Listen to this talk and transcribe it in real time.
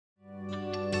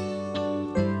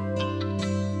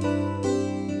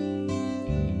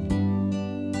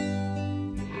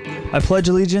I pledge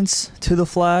allegiance to the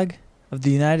flag of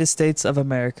the United States of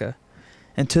America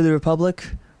and to the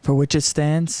republic for which it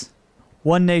stands,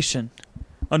 one nation,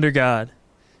 under God,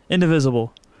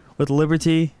 indivisible, with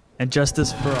liberty and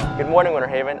justice for all. Good morning, Winter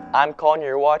Haven. I'm Colin.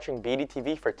 You're watching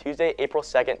BDTV for Tuesday, April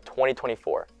 2nd,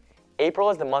 2024. April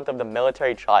is the month of the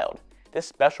military child. This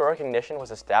special recognition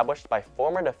was established by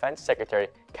former Defense Secretary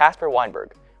Caspar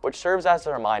Weinberg, which serves as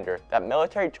a reminder that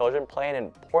military children play an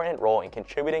important role in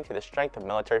contributing to the strength of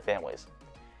military families.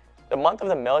 The month of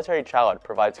the military child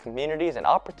provides communities an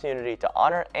opportunity to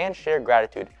honor and share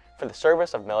gratitude for the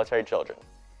service of military children.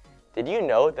 Did you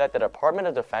know that the Department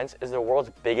of Defense is the world's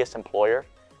biggest employer?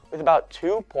 With about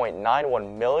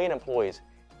 2.91 million employees,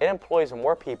 it employs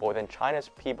more people than China's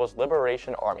People's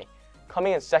Liberation Army,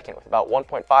 coming in second with about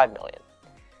 1.5 million.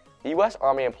 The U.S.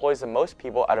 Army employs the most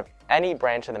people out of any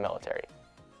branch of the military.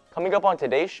 Coming up on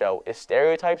today's show is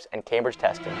stereotypes and Cambridge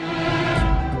testing.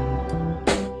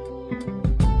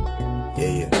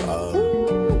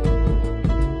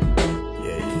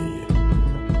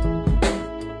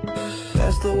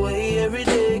 That's the way every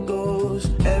day goes.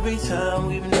 Every time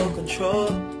we've no control.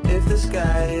 If the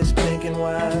sky is pink and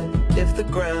white, if the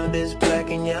ground is black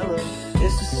and yellow,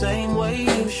 it's the same way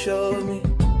you showed me.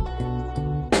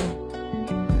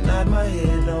 Nod my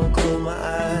head, don't close my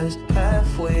eyes.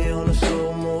 Halfway on a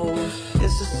slow move.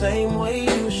 It's the same way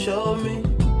you showed me.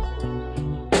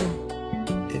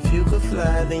 If you could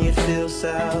fly, then you'd feel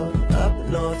south. Up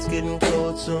north's getting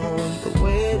cold soon. The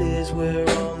way it is, we're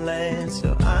on land,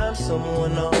 so I'm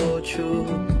someone to hold true.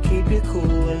 Keep you cool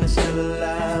when it's still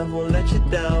alive. Won't let you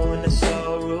down when it's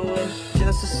all ruined.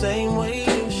 Just the same way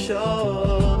you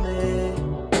showed me.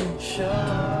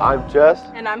 I'm Jess.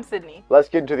 And I'm Sydney. Let's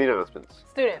get into the announcements.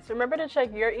 Students, remember to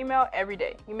check your email every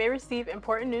day. You may receive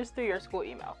important news through your school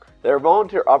email. There are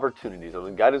volunteer opportunities on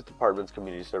the Guidance Department's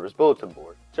Community Service Bulletin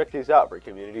Board. Check these out for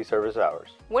community service hours.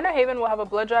 Winter Haven will have a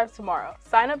blood drive tomorrow.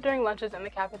 Sign up during lunches in the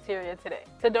cafeteria today.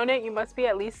 To donate, you must be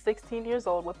at least 16 years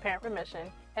old with parent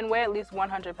permission and weigh at least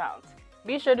 100 pounds.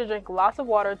 Be sure to drink lots of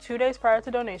water 2 days prior to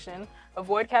donation,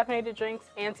 avoid caffeinated drinks,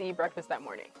 and to eat breakfast that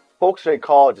morning. Polk State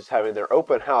College is having their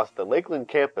open house at the Lakeland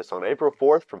campus on April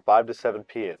 4th from 5 to 7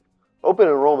 p.m. Open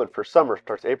enrollment for summer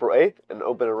starts April 8th, and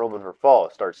open enrollment for fall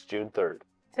starts June 3rd.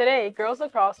 Today, girls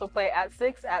lacrosse will play at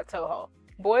 6 at Toho.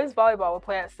 Boys volleyball will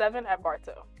play at 7 at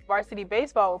Bartow. Varsity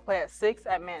baseball will play at 6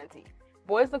 at Manatee.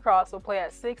 Boys lacrosse will play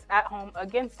at 6 at home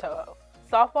against Toho.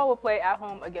 Softball will play at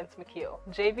home against McKeel.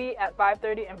 JV at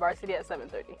 5:30 and varsity at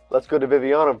 7:30. Let's go to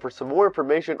Viviana for some more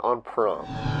information on prom.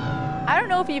 I don't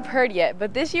know if you've heard yet,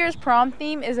 but this year's prom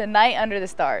theme is A Night Under the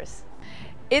Stars.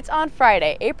 It's on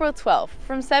Friday, April 12th,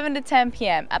 from 7 to 10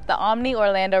 p.m. at the Omni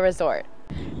Orlando Resort.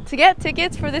 To get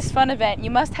tickets for this fun event, you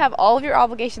must have all of your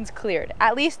obligations cleared,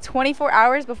 at least 24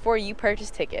 hours before you purchase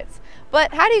tickets.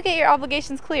 But how do you get your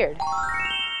obligations cleared?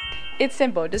 It's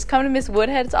simple, just come to Miss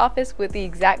Woodhead's office with the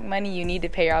exact money you need to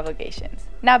pay your obligations.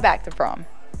 Now back to prom.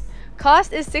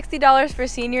 Cost is $60 for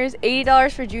seniors,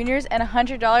 $80 for juniors, and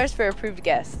 $100 for approved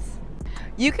guests.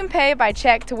 You can pay by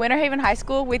check to Winter Haven High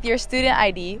School with your student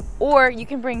ID, or you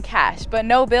can bring cash, but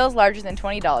no bills larger than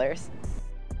 $20.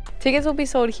 Tickets will be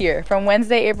sold here from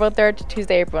Wednesday, April 3rd to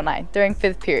Tuesday, April 9th during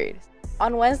 5th period.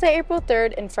 On Wednesday, April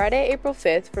 3rd and Friday, April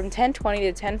 5th from 10:20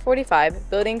 to 10:45,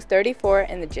 buildings 34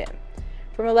 and the gym.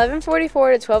 From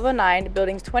 11:44 to 12:09,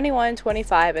 buildings 21,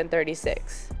 25, and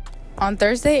 36. On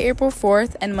Thursday, April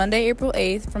 4th and Monday, April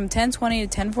 8th from 10:20 to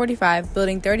 10:45,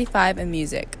 building 35 and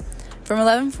music. From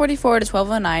 11:44 to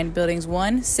 12:09, buildings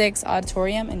 1, 6,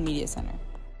 auditorium, and media center.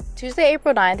 Tuesday,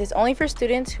 April 9th is only for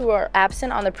students who are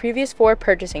absent on the previous 4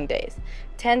 purchasing days.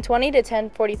 10:20 to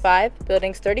 10:45,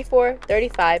 buildings 34,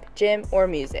 35, gym, or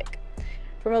music.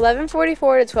 From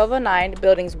 11:44 to 12:09,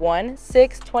 buildings 1,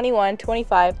 6, 21,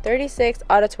 25, 36,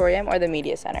 auditorium, or the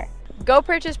media center. Go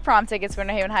purchase prom tickets for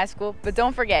Winter Haven High School, but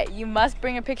don't forget, you must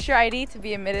bring a picture ID to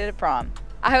be admitted to prom.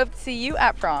 I hope to see you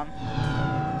at prom.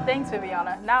 Thanks,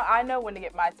 Viviana. Now I know when to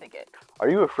get my ticket. Are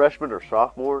you a freshman or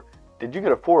sophomore? Did you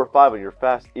get a 4 or 5 on your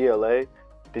FAST ELA?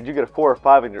 Did you get a 4 or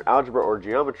 5 in your algebra or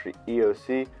geometry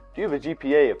EOC? Do you have a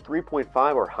GPA of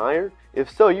 3.5 or higher? If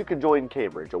so, you can join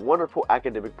Cambridge, a wonderful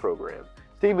academic program.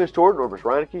 See Ms. Jordan or Ms.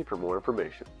 Reineke for more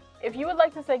information. If you would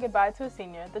like to say goodbye to a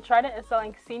senior, the Trident is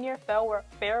selling senior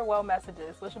farewell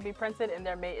messages, which will be printed in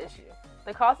their May issue.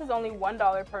 The cost is only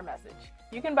 $1 per message.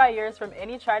 You can buy yours from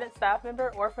any Trident staff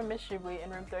member or from Ms. Shubley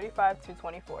in room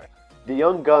 35-224. The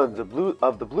Young Guns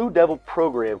of the Blue Devil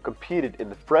program competed in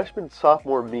the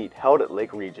freshman-sophomore meet held at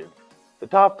Lake Region. The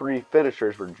top 3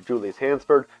 finishers were Julius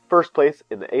Hansford, first place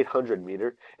in the 800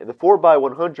 meter, and the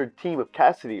 4x100 team of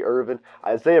Cassidy Irvin,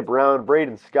 Isaiah Brown,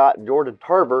 Braden Scott, and Jordan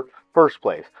Tarver, first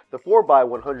place. The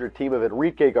 4x100 team of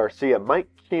Enrique Garcia, Mike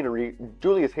Keenery,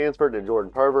 Julius Hansford, and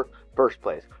Jordan Tarver, first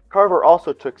place. Carver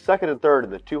also took second and third in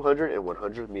the 200 and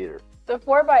 100 meter. The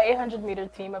 4x800 meter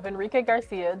team of Enrique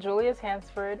Garcia, Julius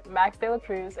Hansford, Max De La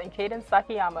Cruz, and Caden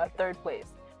Sakiyama, third place.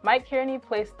 Mike Kearney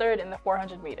placed third in the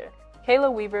 400 meter.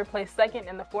 Kayla Weaver placed second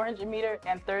in the 400 meter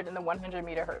and third in the 100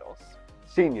 meter hurdles.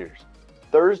 Seniors.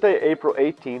 Thursday, April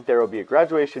 18th, there will be a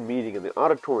graduation meeting in the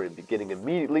auditorium beginning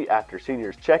immediately after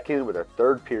seniors check in with their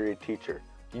third period teacher.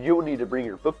 You will need to bring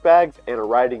your book bags and a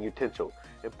writing utensil.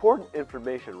 Important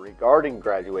information regarding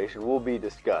graduation will be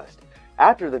discussed.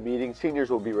 After the meeting,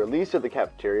 seniors will be released to the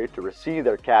cafeteria to receive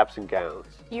their caps and gowns.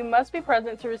 You must be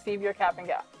present to receive your cap and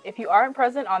gown. If you aren't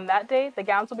present on that day, the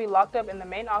gowns will be locked up in the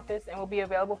main office and will be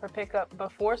available for pickup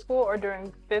before school or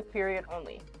during 5th period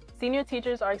only. Senior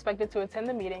teachers are expected to attend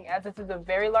the meeting as this is a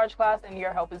very large class and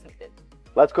your help is needed.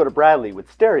 Let's go to Bradley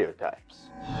with stereotypes.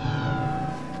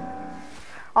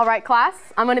 All right, class,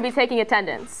 I'm going to be taking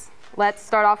attendance. Let's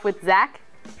start off with Zach.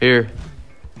 Here.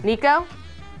 Nico.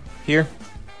 Here.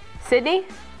 Sydney.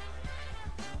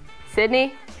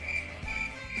 Sydney.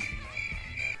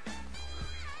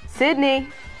 Sydney.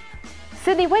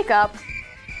 Sydney, wake up.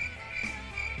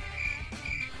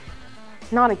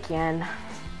 Not again.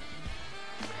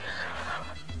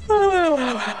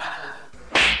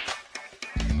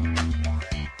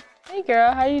 Hey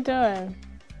girl, how you doing?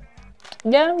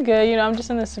 Yeah, I'm good. You know, I'm just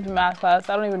in this stupid math class.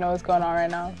 I don't even know what's going on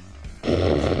right now.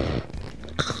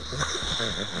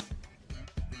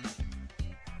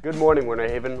 Good morning, Winter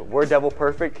Haven. We're Devil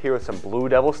Perfect, here with some Blue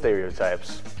Devil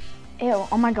stereotypes. Ew,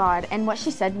 oh my god, and what she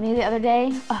said to me the other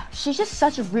day, she's just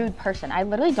such a rude person. I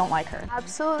literally don't like her.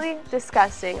 Absolutely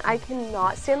disgusting. I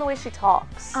cannot stand the way she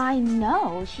talks. I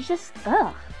know, she's just,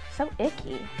 so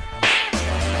icky.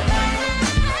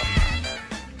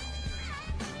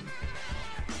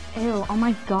 Ew, oh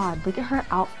my god, look at her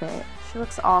outfit. She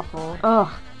looks awful.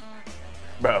 Ugh.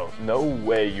 Bro, no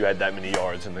way you had that many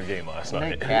yards in the game last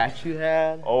night. That catch you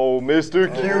had? Oh,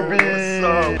 Mr. QB!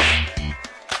 What's up?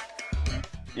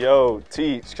 Yo,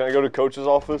 Teach, can I go to coach's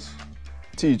office?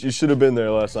 Teach, you should have been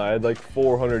there last night. I had like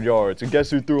 400 yards, and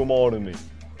guess who threw them all to me?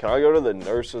 Can I go to the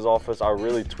nurse's office? I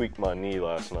really tweaked my knee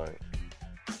last night.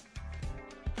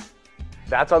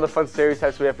 That's all the fun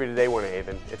stereotypes we have for you today, Winter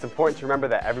Haven. It's important to remember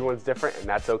that everyone's different, and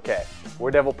that's okay.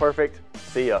 We're Devil Perfect.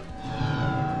 See ya.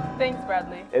 Thanks,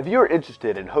 Bradley. If you are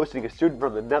interested in hosting a student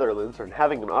from the Netherlands or in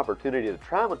having an opportunity to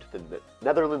travel to the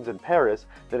Netherlands and Paris,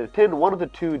 then attend one of the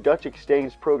 2 Dutch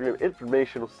Exchange Program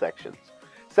informational sessions.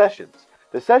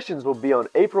 The sessions will be on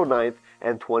April 9th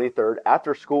and 23rd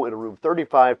after school in room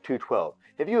 35-212.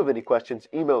 If you have any questions,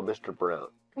 email Mr. Brown.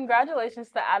 Congratulations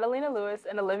to Adelina Lewis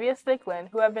and Olivia Stickland,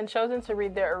 who have been chosen to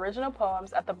read their original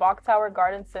poems at the Bok Tower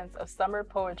Garden Sense of Summer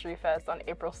Poetry Fest on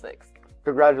April 6th.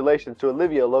 Congratulations to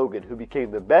Olivia Logan, who became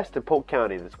the best in Polk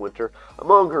County this winter.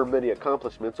 Among her many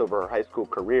accomplishments over her high school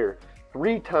career,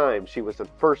 3 times she was a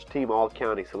first-team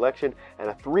All-County selection and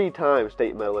a 3-time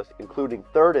state medalist, including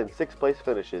 3rd and 6th place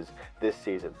finishes this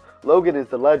season. Logan is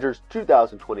the Ledger's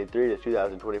 2023 to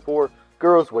 2024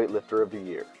 Girls Weightlifter of the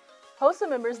Year. HOSA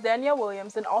members Danielle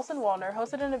Williams and Alston Wallner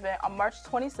hosted an event on March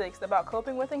 26th about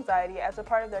coping with anxiety as a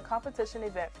part of their competition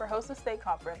event for HOSA State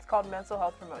Conference called Mental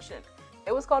Health Promotion.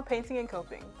 It was called Painting and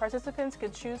Coping. Participants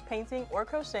could choose painting or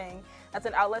crocheting as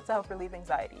an outlet to help relieve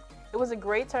anxiety. It was a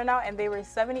great turnout and they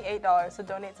raised $78 to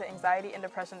donate to Anxiety and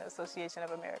Depression Association of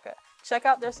America. Check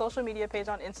out their social media page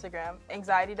on Instagram,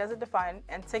 Anxiety Doesn't Define,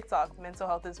 and TikTok, Mental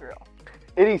Health is Real.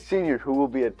 Any senior who will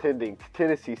be attending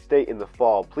Tennessee State in the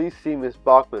fall, please see Ms.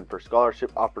 Bachman for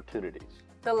scholarship opportunities.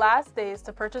 The last days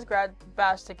to purchase Grad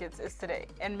Bash tickets is today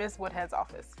in Ms. Woodhead's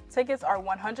office. Tickets are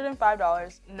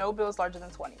 $105, no bills larger than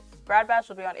 $20. Grad Bash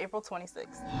will be on April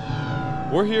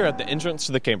 26th. We're here at the entrance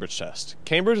to the Cambridge test.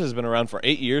 Cambridge has been around for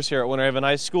 8 years here at Winter Haven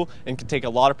High School and can take a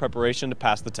lot of preparation to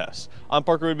pass the test. I'm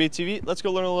Parker with BDTV. Let's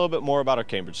go learn a little bit more about our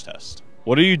Cambridge test.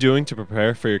 What are you doing to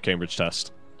prepare for your Cambridge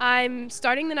test? I'm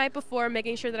starting the night before,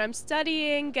 making sure that I'm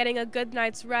studying, getting a good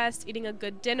night's rest, eating a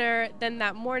good dinner. Then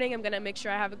that morning, I'm going to make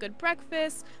sure I have a good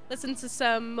breakfast, listen to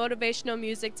some motivational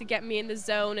music to get me in the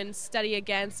zone and study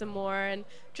again some more, and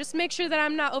just make sure that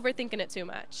I'm not overthinking it too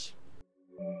much.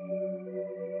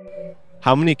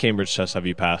 How many Cambridge tests have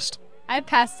you passed? I've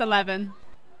passed 11.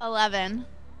 11.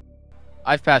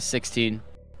 I've passed 16.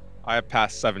 I have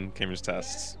passed 7 Cambridge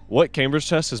tests. What Cambridge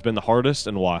test has been the hardest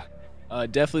and why?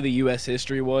 Definitely the U.S.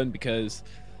 history one because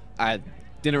I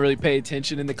didn't really pay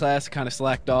attention in the class, kind of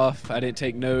slacked off. I didn't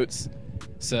take notes.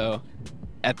 So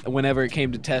whenever it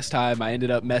came to test time, I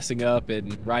ended up messing up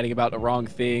and writing about the wrong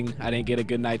thing. I didn't get a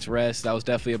good night's rest. That was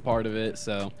definitely a part of it.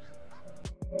 So.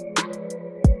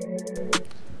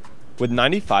 With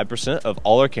 95% of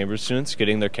all our Cambridge students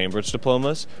getting their Cambridge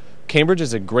diplomas, Cambridge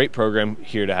is a great program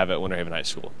here to have at Winter Haven High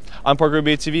School. I'm Parker with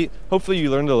BDTV. Hopefully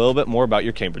you learned a little bit more about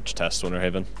your Cambridge test, Winter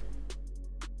Haven.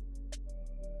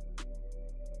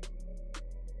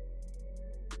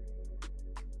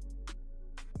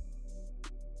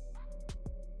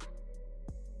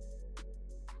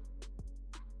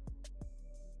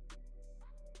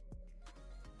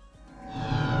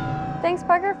 Thanks,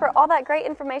 Parker, for all that great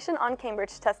information on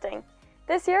Cambridge testing.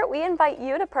 This year, we invite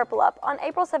you to Purple Up on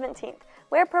April 17th.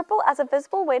 Wear purple as a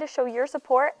visible way to show your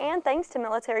support and thanks to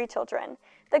military children.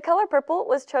 The color purple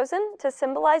was chosen to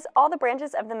symbolize all the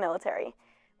branches of the military.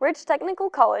 Ridge Technical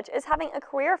College is having a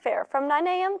career fair from 9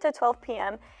 a.m. to 12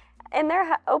 p.m. and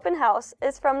their open house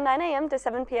is from 9 a.m. to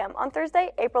 7 p.m. on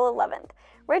Thursday, April 11th.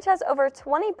 Ridge has over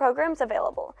 20 programs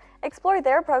available. Explore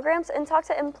their programs and talk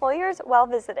to employers while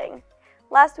visiting.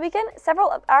 Last weekend, several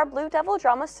of our Blue Devil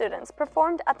drama students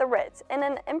performed at the Ritz in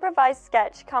an improvised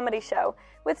sketch comedy show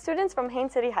with students from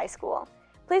Haines City High School.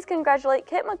 Please congratulate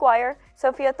Kit McGuire,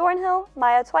 Sophia Thornhill,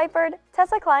 Maya Twyford,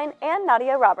 Tessa Klein, and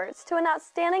Nadia Roberts to an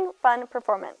outstanding, fun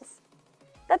performance.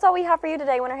 That's all we have for you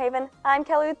today, Winter Haven. I'm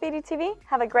Kelly with BDTV.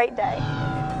 Have a great day.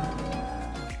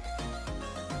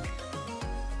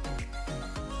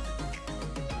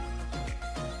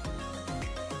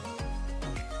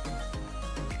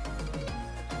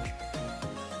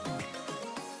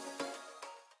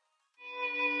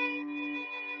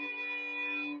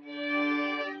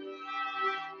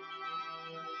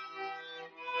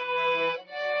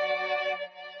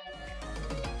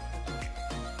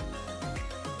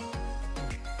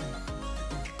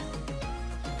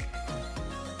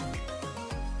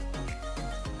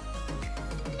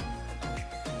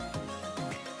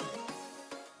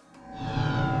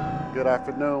 Good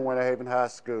afternoon, Winter Haven High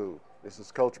School. This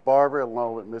is Coach Barber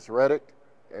along with Miss Reddick.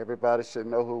 Everybody should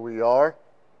know who we are,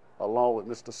 along with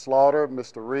Mr. Slaughter,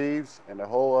 Mr. Reeves, and the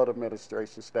whole other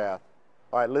administration staff.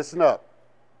 All right, listen up.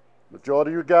 Majority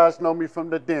of you guys know me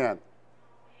from the den,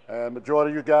 and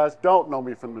majority of you guys don't know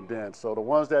me from the den. So the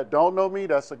ones that don't know me,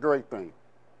 that's a great thing.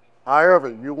 However,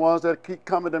 you ones that keep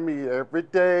coming to me every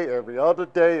day, every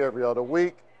other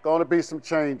week, going to be some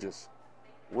changes.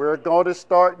 We're going to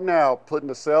start now putting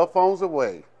the cell phones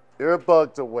away,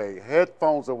 earbuds away,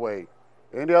 headphones away,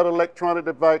 any other electronic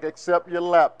device except your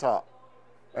laptop.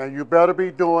 And you better be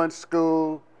doing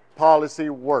school policy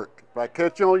work. If I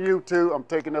catch you on YouTube, I'm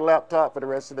taking the laptop for the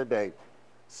rest of the day.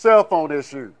 Cell phone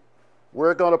issue.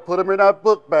 We're going to put them in our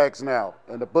book bags now.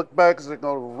 And the book bags are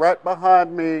going to be right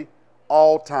behind me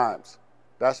all times.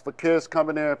 That's for kids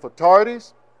coming in for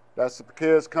tardies. That's for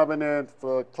kids coming in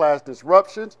for class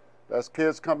disruptions. That's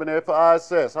kids coming in for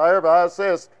ISS. However,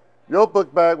 ISS, your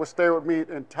book bag will stay with me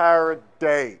the entire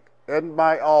day in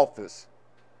my office.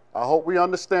 I hope we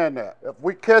understand that. If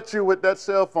we catch you with that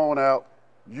cell phone out,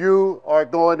 you are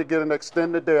going to get an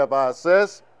extended day of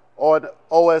ISS or an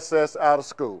OSS out of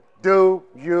school. Do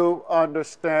you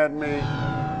understand me?